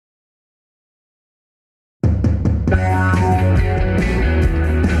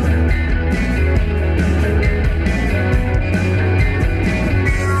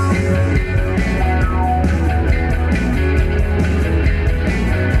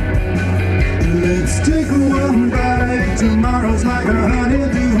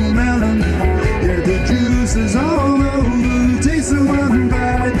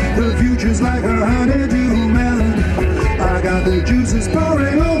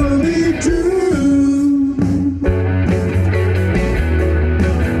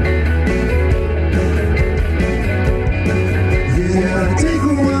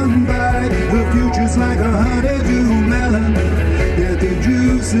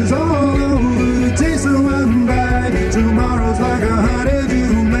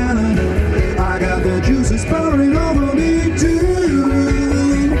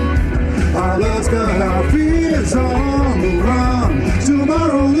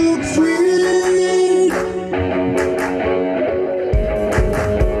looks sweet.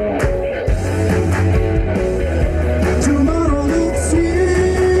 Tomorrow looks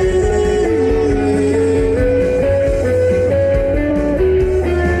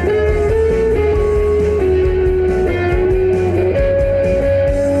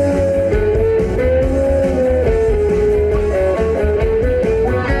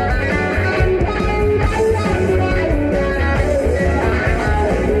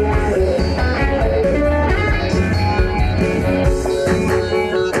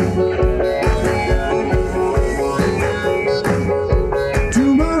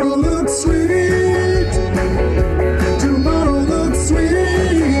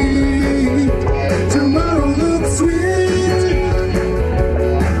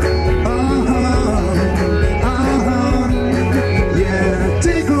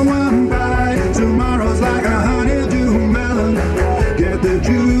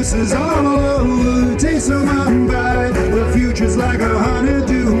juices all over, taste of one bite. The future's like a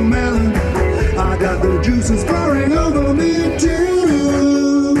honeydew melon. I got the juices pouring over me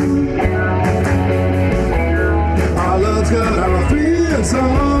too. Our love's got our fears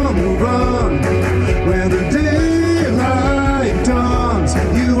on the run. When the daylight dawns,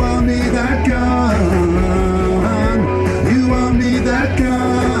 you won't need that gun. You won't need that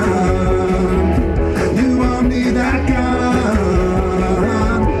gun. You won't need that gun.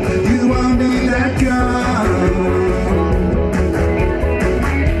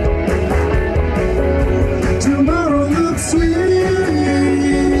 Tomorrow looks sweet.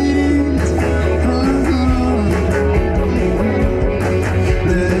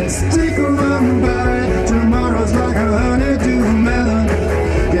 Let's take a run by. Tomorrow's like a honeydew melon.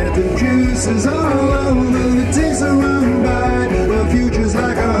 Get the juices all over. It takes a run by. The future's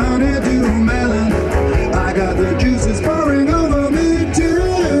like a honeydew melon. I got the juices pouring over me too.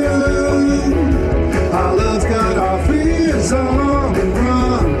 Our love's got our fears on.